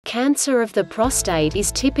Cancer of the prostate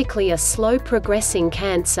is typically a slow-progressing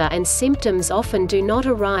cancer and symptoms often do not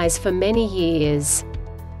arise for many years.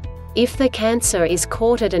 If the cancer is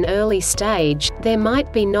caught at an early stage, there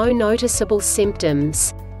might be no noticeable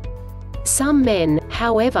symptoms. Some men,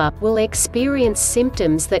 however, will experience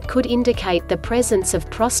symptoms that could indicate the presence of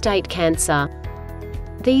prostate cancer.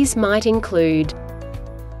 These might include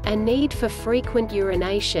a need for frequent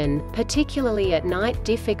urination, particularly at night,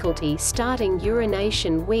 difficulty starting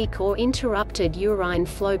urination, weak or interrupted urine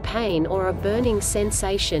flow, pain or a burning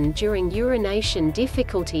sensation during urination,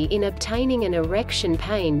 difficulty in obtaining an erection,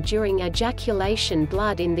 pain during ejaculation,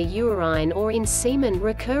 blood in the urine or in semen,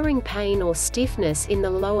 recurring pain or stiffness in the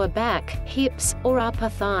lower back, hips, or upper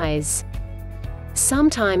thighs.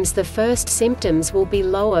 Sometimes the first symptoms will be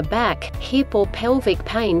lower back, hip or pelvic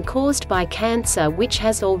pain caused by cancer which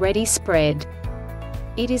has already spread.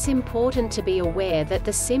 It is important to be aware that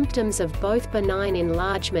the symptoms of both benign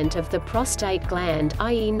enlargement of the prostate gland,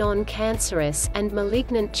 i.e. non-cancerous, and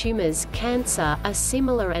malignant tumors, cancer, are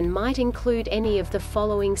similar and might include any of the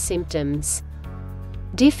following symptoms.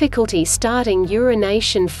 Difficulty starting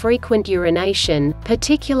urination, frequent urination,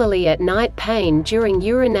 particularly at night, pain during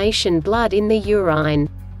urination, blood in the urine.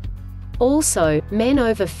 Also, men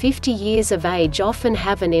over 50 years of age often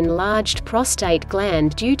have an enlarged prostate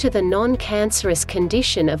gland due to the non-cancerous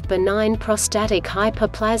condition of benign prostatic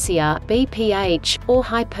hyperplasia (BPH) or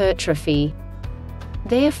hypertrophy.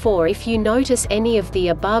 Therefore, if you notice any of the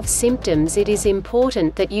above symptoms, it is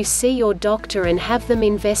important that you see your doctor and have them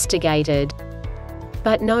investigated.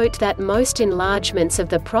 But note that most enlargements of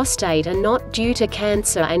the prostate are not due to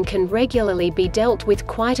cancer and can regularly be dealt with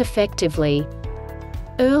quite effectively.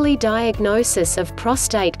 Early diagnosis of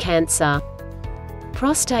prostate cancer.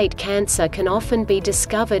 Prostate cancer can often be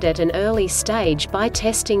discovered at an early stage by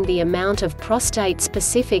testing the amount of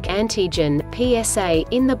prostate-specific antigen (PSA)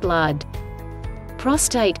 in the blood.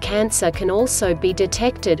 Prostate cancer can also be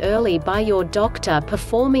detected early by your doctor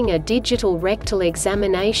performing a digital rectal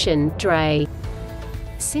examination (DRE).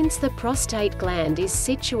 Since the prostate gland is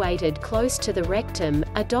situated close to the rectum,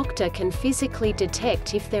 a doctor can physically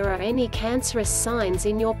detect if there are any cancerous signs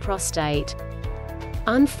in your prostate.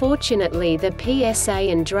 Unfortunately, the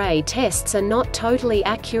PSA and DRE tests are not totally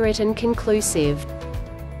accurate and conclusive.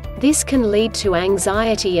 This can lead to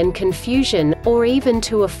anxiety and confusion, or even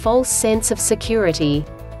to a false sense of security.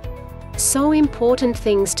 So important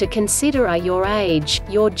things to consider are your age,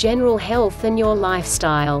 your general health and your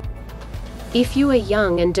lifestyle. If you are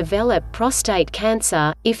young and develop prostate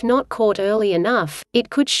cancer, if not caught early enough, it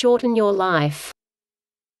could shorten your life.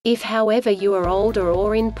 If however you are older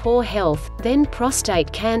or in poor health, then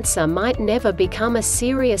prostate cancer might never become a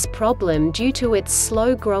serious problem due to its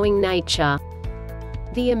slow-growing nature.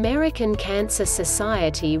 The American Cancer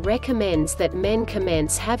Society recommends that men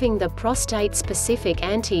commence having the prostate-specific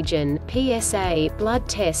antigen (PSA) blood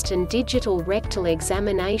test and digital rectal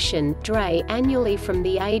examination (DRE) annually from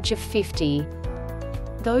the age of 50.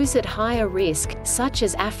 Those at higher risk, such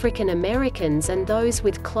as African Americans and those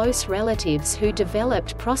with close relatives who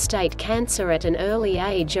developed prostate cancer at an early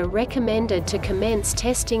age, are recommended to commence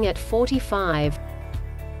testing at 45.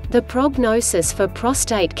 The prognosis for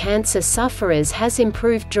prostate cancer sufferers has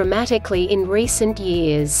improved dramatically in recent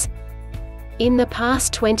years. In the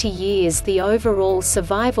past 20 years, the overall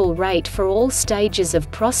survival rate for all stages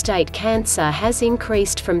of prostate cancer has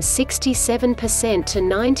increased from 67% to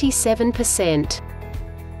 97%.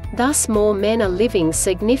 Thus, more men are living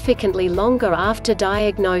significantly longer after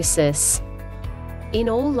diagnosis. In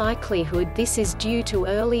all likelihood, this is due to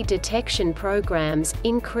early detection programs,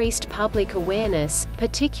 increased public awareness,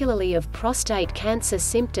 particularly of prostate cancer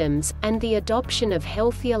symptoms, and the adoption of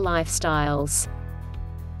healthier lifestyles.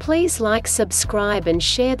 Please like, subscribe and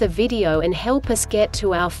share the video and help us get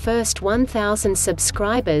to our first 1,000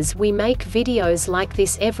 subscribers. We make videos like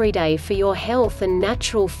this every day for your health and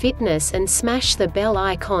natural fitness, and smash the bell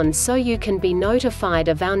icon so you can be notified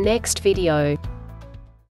of our next video.